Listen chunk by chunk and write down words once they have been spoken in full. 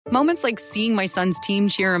Moments like seeing my son's team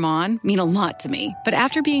cheer him on mean a lot to me. But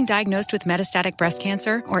after being diagnosed with metastatic breast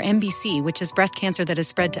cancer, or MBC, which is breast cancer that has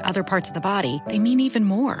spread to other parts of the body, they mean even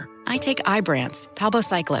more. I take Ibrance,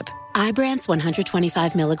 palbociclib. Ibrance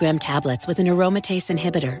 125 milligram tablets with an aromatase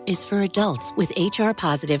inhibitor is for adults with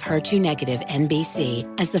HR-positive, HER2-negative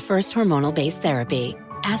MBC as the first hormonal-based therapy.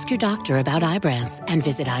 Ask your doctor about Ibrance and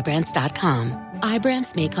visit Ibrance.com.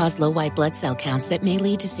 Ibrance may cause low white blood cell counts that may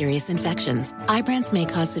lead to serious infections. Ibrance may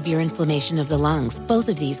cause severe inflammation of the lungs. Both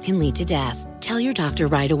of these can lead to death. Tell your doctor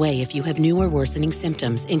right away if you have new or worsening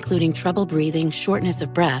symptoms, including trouble breathing, shortness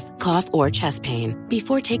of breath, cough, or chest pain.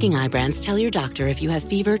 Before taking Ibrance, tell your doctor if you have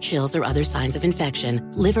fever, chills, or other signs of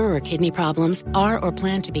infection, liver or kidney problems, are or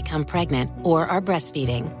plan to become pregnant, or are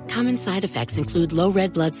breastfeeding. Common side effects include low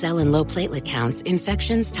red blood cell and low platelet counts,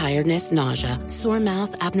 infections, tiredness, nausea, sore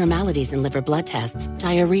mouth, abnormalities in liver blood tests,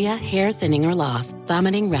 diarrhea, hair thinning or loss,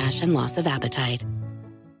 vomiting, rash, and loss of appetite.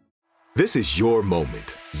 This is your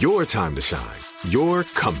moment, your time to shine, your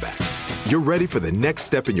comeback. You're ready for the next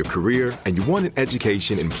step in your career, and you want an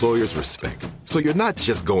education employers respect. So you're not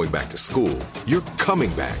just going back to school, you're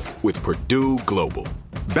coming back with Purdue Global.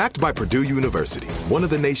 Backed by Purdue University, one of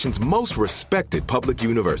the nation's most respected public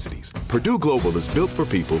universities, Purdue Global is built for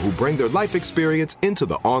people who bring their life experience into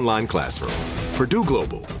the online classroom. Purdue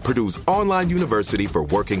Global, Purdue's online university for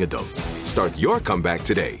working adults. Start your comeback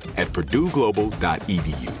today at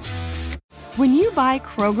purdueglobal.edu. When you buy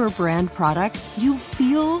Kroger brand products, you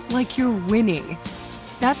feel like you're winning.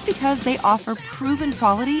 That's because they offer proven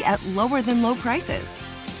quality at lower than low prices.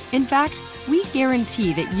 In fact, we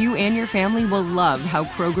guarantee that you and your family will love how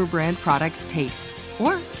Kroger brand products taste,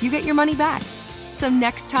 or you get your money back. So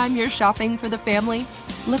next time you're shopping for the family,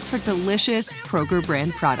 look for delicious Kroger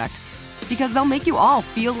brand products, because they'll make you all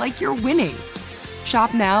feel like you're winning.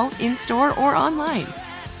 Shop now, in-store, or online.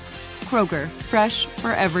 Kroger, fresh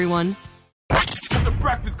for everyone. The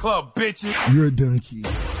Breakfast Club, bitches. You're a donkey.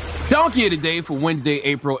 Donkey of the day for Wednesday,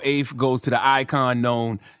 April 8th goes to the icon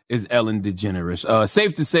known as Ellen DeGeneres.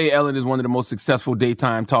 Safe to say Ellen is one of the most successful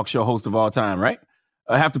daytime talk show hosts of all time, right?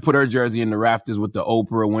 I have to put her jersey in the rafters with the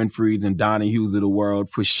Oprah Winfrey's and Donna Hughes of the world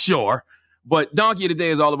for sure. But Donkey of the Day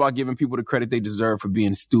is all about giving people the credit they deserve for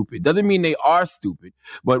being stupid. Doesn't mean they are stupid,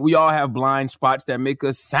 but we all have blind spots that make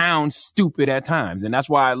us sound stupid at times. And that's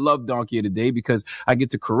why I love Donkey of the Day, because I get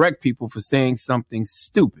to correct people for saying something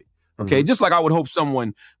stupid. Okay. Just like I would hope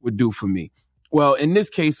someone would do for me. Well, in this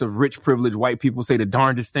case of rich, privileged white people say the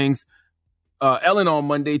darndest things, Ellen on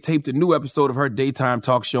Monday taped a new episode of her daytime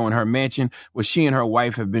talk show in her mansion where she and her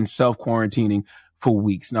wife have been self-quarantining for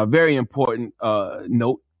weeks. Now, very important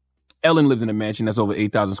note. Ellen lives in a mansion that's over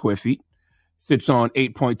 8,000 square feet, sits on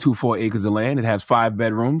 8.24 acres of land. It has 5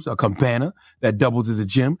 bedrooms, a cabana that doubles as a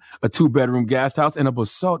gym, a 2-bedroom guest house, and a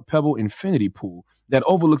basalt pebble infinity pool that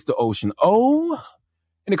overlooks the ocean. Oh,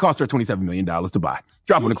 and it cost her $27 million to buy.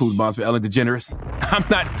 Dropping the clues bombs for Ellen DeGeneres.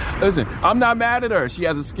 I'm not mad at her. She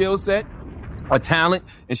has a skill set, a talent,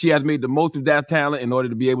 and she has made the most of that talent in order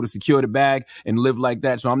to be able to secure the bag and live like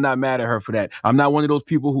that. So I'm not mad at her for that. I'm not one of those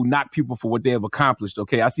people who knock people for what they have accomplished,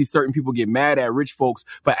 okay? I see certain people get mad at rich folks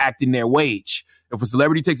for acting their wage. If a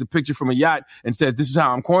celebrity takes a picture from a yacht and says, this is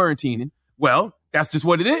how I'm quarantining, well, that's just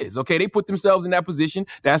what it is, okay? They put themselves in that position.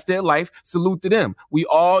 That's their life. Salute to them. We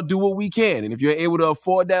all do what we can. And if you're able to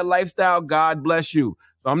afford that lifestyle, God bless you.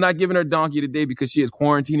 So I'm not giving her Donkey of the Day because she is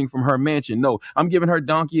quarantining from her mansion. No, I'm giving her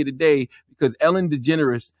Donkey of the Day because Ellen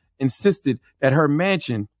DeGeneres insisted that her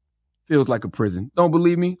mansion feels like a prison. Don't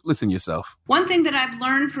believe me? Listen yourself. One thing that I've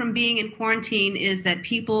learned from being in quarantine is that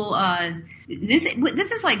people, this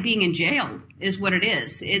is like being in jail is what it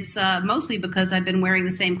is. It's mostly because I've been wearing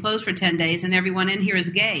the same clothes for 10 days and everyone in here is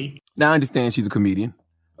gay. Now I understand she's a comedian.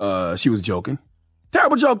 She was joking.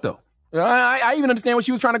 Terrible joke though. I even understand where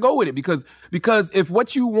she was trying to go with it because if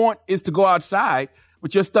what you want is to go outside,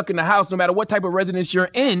 but you're stuck in the house, no matter what type of residence you're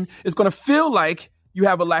in, it's going to feel like you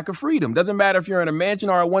have a lack of freedom. Doesn't matter if you're in a mansion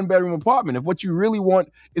or a 1-bedroom apartment. If what you really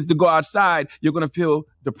want is to go outside, you're going to feel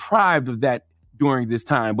deprived of that during this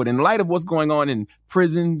time. But in light of what's going on in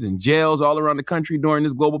prisons and jails all around the country during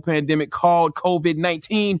this global pandemic called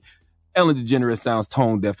COVID-19, Ellen DeGeneres sounds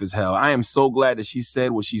tone deaf as hell. I am so glad that she said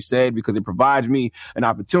what she said because it provides me an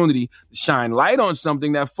opportunity to shine light on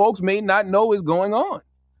something that folks may not know is going on.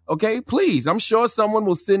 Okay, please. I'm sure someone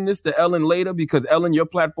will send this to Ellen later because Ellen, your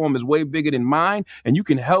platform is way bigger than mine and you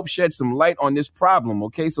can help shed some light on this problem.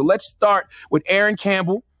 Okay, so let's start with Aaron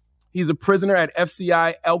Campbell. He's a prisoner at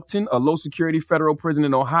FCI Elkton, a low security federal prison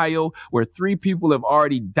in Ohio, where 3 people have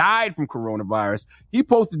already died from coronavirus. He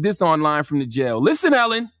posted this online from the jail. Listen,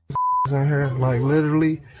 Ellen. In here, like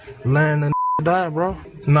literally laying the die, bro.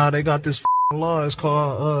 Nah, they got this law is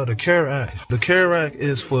called the CARE Act. The CARE Act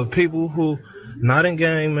is for people who not a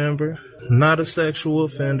gang member, not a sexual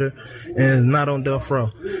offender, and not on death row.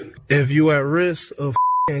 If you at risk of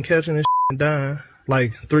catching this and dying,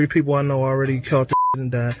 like 3 people I know already caught the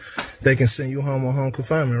and died, they can send you home on home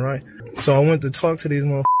confinement, right? So I went to talk to these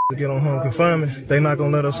motherfuckers to get on home confinement. They not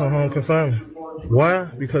gonna let us on home confinement. Why?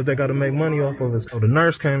 Because they gotta make money off of us. So the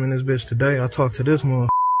nurse came in this bitch today. I talked to this motherfucker.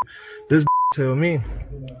 This tell me,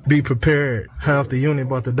 be prepared. Half the unit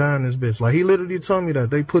about to die in this bitch. Like, he literally told me that.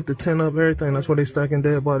 They put the tent up, everything. That's where they stacking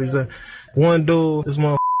dead bodies at. One dude, this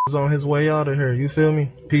motherfucker's on his way out of here. You feel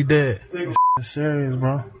me? He dead. It's serious,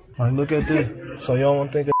 bro. Like, look at this. So y'all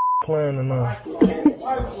want to think of playing or not?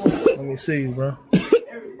 Let me see you, bro.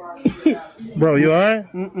 Bro, you alright?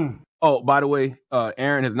 Oh, by the way,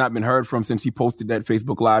 Aaron has not been heard from since he posted that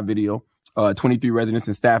Facebook Live video. 23 residents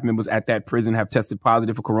and staff members at that prison have tested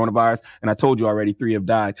positive for coronavirus. And I told you already, 3 have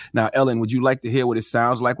died. Now, Ellen, would you like to hear what it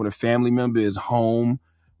sounds like when a family member is home,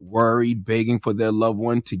 worried, begging for their loved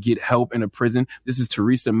one to get help in a prison? This is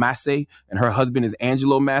Teresa Massey, and her husband is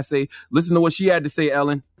Angelo Massey. Listen to what she had to say,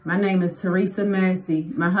 Ellen. My name is Teresa Massey.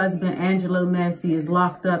 My husband, Angelo Massey, is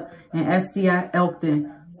locked up in FCI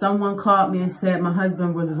Elkton. Someone called me and said my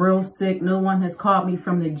husband was real sick. No one has called me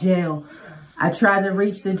from the jail. I tried to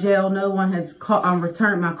reach the jail. No one has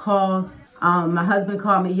returned my calls. My husband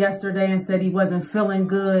called me yesterday and said he wasn't feeling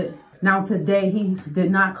good. Now today he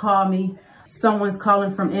did not call me. Someone's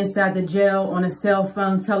calling from inside the jail on a cell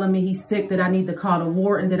phone telling me he's sick, that I need to call the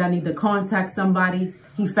warden, that I need to contact somebody.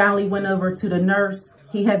 He finally went over to the nurse.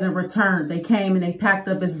 He hasn't returned. They came and they packed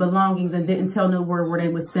up his belongings and didn't tell no word where they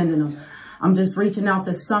was sending him. I'm just reaching out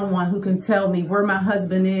to someone who can tell me where my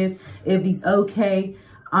husband is, if he's okay.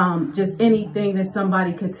 Just anything that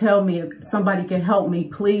somebody could tell me, if somebody can help me,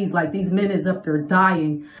 please. Like, these men is up there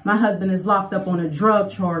dying. My husband is locked up on a drug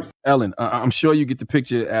charge. Ellen, I'm sure you get the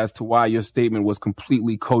picture as to why your statement was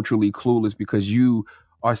completely culturally clueless, because you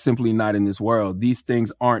are simply not in this world. These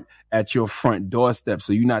things aren't at your front doorstep,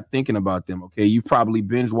 so you're not thinking about them, okay? You probably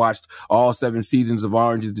binge watched all 7 seasons of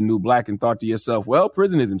Orange is the New Black and thought to yourself, well,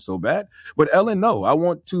 prison isn't so bad. But Ellen, no, I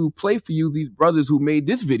want to play for you these brothers who made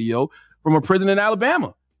this video from a prison in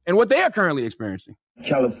Alabama and what they are currently experiencing.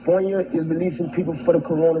 California is releasing people for the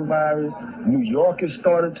coronavirus. New York is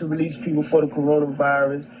starting to release people for the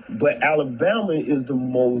coronavirus. But Alabama is the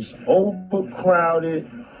most overcrowded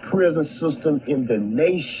prison system in the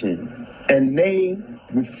nation. And they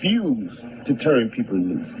refuse to turn people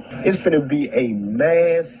loose. It's going to be a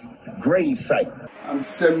mass grave site. I'm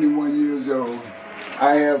 71 years old.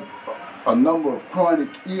 I have a number of chronic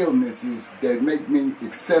illnesses that make me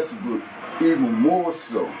accessible even more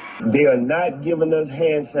so. They are not giving us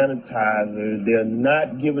hand sanitizer. They're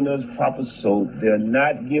not giving us proper soap. They're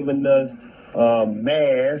not giving us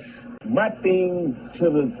masks. My thing to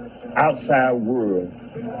the outside world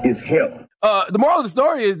is help. The moral of the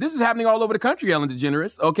story is this is happening all over the country, Ellen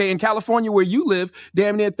DeGeneres. Okay, in California, where you live,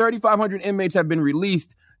 damn near 3,500 inmates have been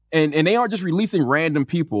released. And they aren't just releasing random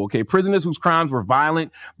people, okay? Prisoners whose crimes were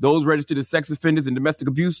violent, those registered as sex offenders and domestic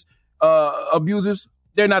abuse abusers,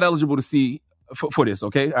 they're not eligible to see for this,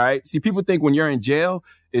 okay? All right? See, people think when you're in jail,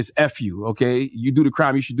 it's F you, okay? You do the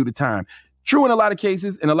crime, you should do the time. True in a lot of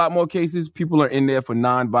cases. In a lot more cases, people are in there for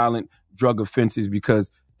nonviolent drug offenses because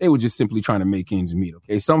they were just simply trying to make ends meet,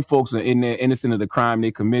 okay? Some folks are in there innocent of the crime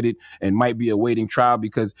they committed and might be awaiting trial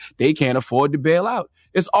because they can't afford to bail out.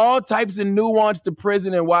 It's all types of nuance to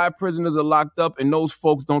prison and why prisoners are locked up, and those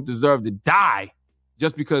folks don't deserve to die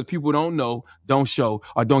just because people don't know, don't show,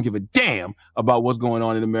 or don't give a damn about what's going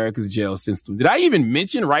on in America's jail system. Did I even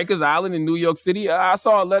mention Rikers Island in New York City? I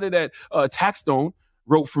saw a letter that Taxstone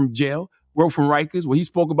wrote from Rikers, where he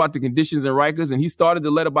spoke about the conditions in Rikers, and he started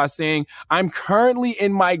the letter by saying, "I'm currently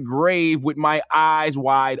in my grave with my eyes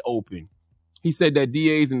wide open." He said that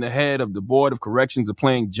DAs and the head of the Board of Corrections are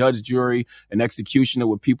playing judge, jury, and executioner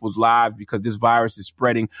with people's lives because this virus is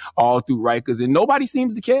spreading all through Rikers, and nobody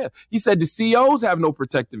seems to care. He said the COs have no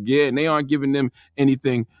protective gear, and they aren't giving them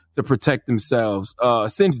anything to protect themselves.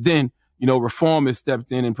 Since then, Reform has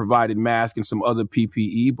stepped in and provided masks and some other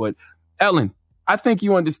PPE. But, Ellen, I think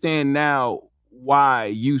you understand now why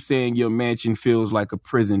you saying your mansion feels like a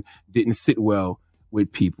prison didn't sit well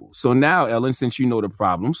with people. So now, Ellen, since you know the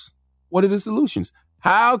problems, what are the solutions?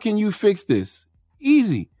 How can you fix this?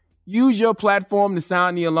 Easy. Use your platform to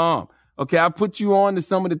sound the alarm. Okay, I put you on to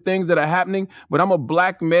some of the things that are happening, but I'm a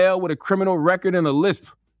black male with a criminal record and a lisp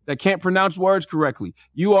that can't pronounce words correctly.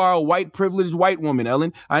 You are a white, privileged white woman,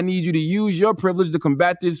 Ellen. I need you to use your privilege to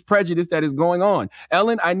combat this prejudice that is going on.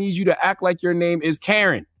 Ellen, I need you to act like your name is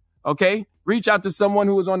Karen. Okay? Reach out to someone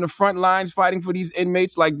who is on the front lines fighting for these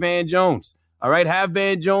inmates like Van Jones. All right, have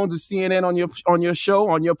Van Jones of CNN on your show,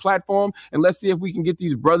 on your platform, and let's see if we can get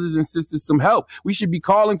these brothers and sisters some help. We should be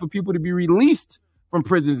calling for people to be released from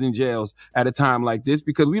prisons and jails at a time like this,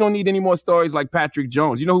 because we don't need any more stories like Patrick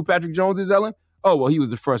Jones. You know who Patrick Jones is, Ellen? Oh, well, he was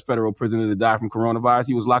the first federal prisoner to die from coronavirus.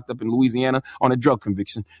 He was locked up in Louisiana on a drug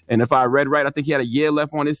conviction. And if I read right, I think he had a year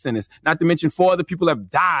left on his sentence. Not to mention 4 other people have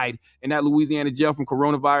died in that Louisiana jail from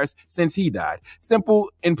coronavirus since he died. Simple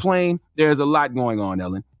and plain, there's a lot going on,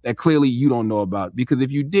 Ellen, that clearly you don't know about. Because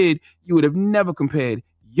if you did, you would have never compared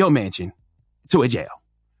your mansion to a jail.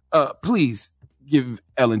 Please give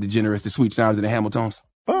Ellen DeGeneres the sweet sounds of the Hamiltons.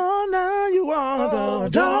 Oh, now you are the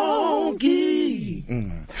donkey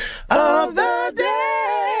of the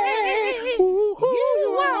day.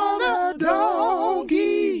 You are the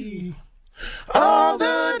donkey of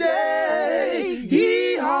the day.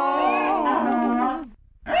 Yee-haw.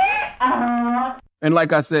 And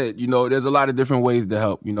like I said, you know, there's a lot of different ways to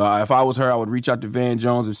help. You know, if I was her, I would reach out to Van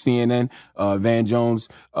Jones of CNN. Van Jones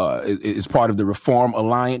is part of the Reform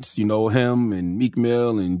Alliance. You know, him and Meek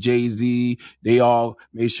Mill and Jay-Z, they all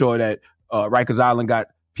made sure that Rikers Island got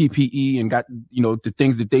PPE and got, you know, the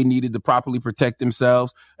things that they needed to properly protect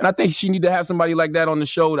themselves. And I think she need to have somebody like that on the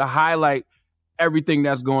show to highlight everything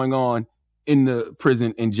that's going on in the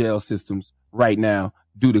prison and jail systems right now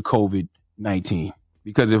due to COVID-19.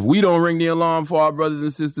 Because if we don't ring the alarm for our brothers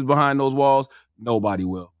and sisters behind those walls, nobody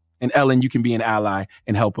will. And Ellen, you can be an ally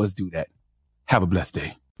and help us do that. Have a blessed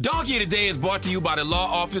day. Donkey of the Day is brought to you by the Law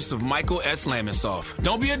Office of Michael S. Lamonsoff.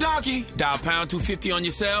 Don't be a donkey. Dial pound 250 on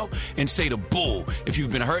your cell and say the bull if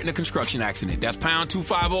you've been hurt in a construction accident. That's pound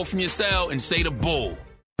 250 from your cell and say the bull.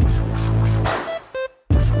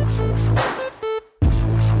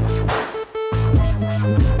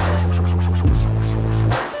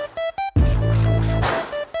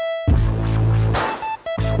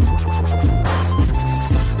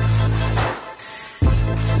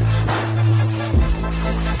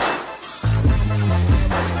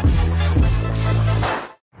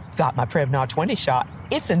 Got my Prevnar 20 shot.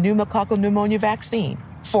 It's a pneumococcal pneumonia vaccine.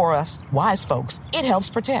 For us, wise folks, it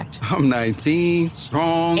helps protect. I'm 19,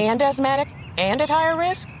 strong. And asthmatic, and at higher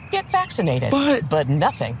risk. Get vaccinated. But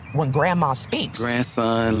nothing when grandma speaks.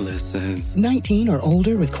 Grandson listens. 19 or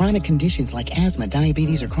older with chronic conditions like asthma,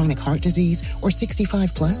 diabetes, or chronic heart disease, or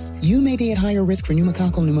 65 plus, you may be at higher risk for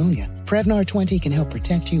pneumococcal pneumonia. Prevnar 20 can help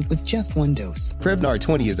protect you with just one dose. Prevnar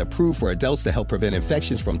 20 is approved for adults to help prevent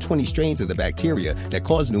infections from 20 strains of the bacteria that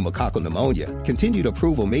cause pneumococcal pneumonia. Continued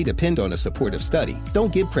approval may depend on a supportive study.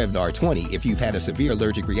 Don't get Prevnar 20 if you've had a severe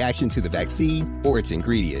allergic reaction to the vaccine or its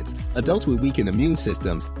ingredients. Adults with weakened immune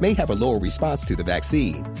systems may have a lower response to the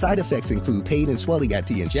vaccine. Side effects include pain and swelling at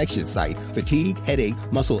the injection site, fatigue, headache,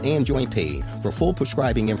 muscle, and joint pain. For full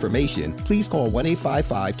prescribing information, please call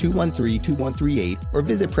 1-855-213-2138 or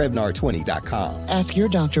visit Prevnar20.com. Ask your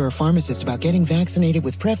doctor or pharmacist about getting vaccinated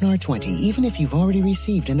with Prevnar 20, even if you've already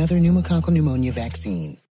received another pneumococcal pneumonia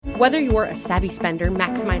vaccine. Whether you're a savvy spender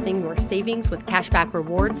maximizing your savings with cashback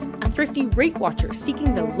rewards, a thrifty rate watcher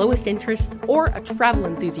seeking the lowest interest, or a travel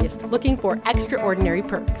enthusiast looking for extraordinary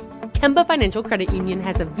perks, Kemba Financial Credit Union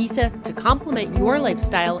has a visa to complement your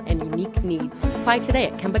lifestyle and unique needs. Apply today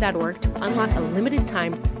at Kemba.org to unlock a limited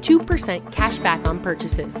time 2% cash back on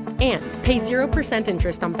purchases and pay 0%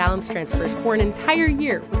 interest on balance transfers for an entire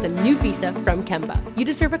year with a new visa from Kemba. You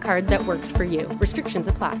deserve a card that works for you. Restrictions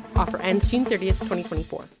apply. Offer ends June 30th,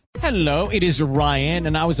 2024. Hello, it is Ryan,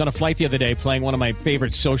 and I was on a flight the other day playing one of my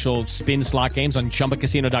favorite social spin slot games on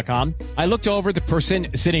ChumbaCasino.com. I looked over at the person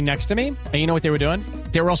sitting next to me, and you know what they were doing?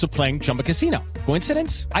 They were also playing Chumba Casino.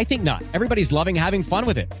 Coincidence? I think not. Everybody's loving having fun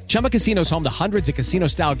with it. Chumba Casino is home to hundreds of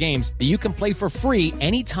casino-style games that you can play for free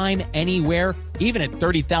anytime, anywhere, even at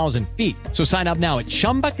 30,000 feet. So sign up now at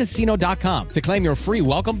ChumbaCasino.com to claim your free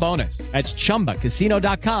welcome bonus. That's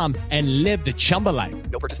ChumbaCasino.com and live the Chumba life.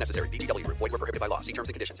 No purchase necessary. VGW. Void where prohibited by law. See terms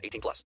and conditions. 18+.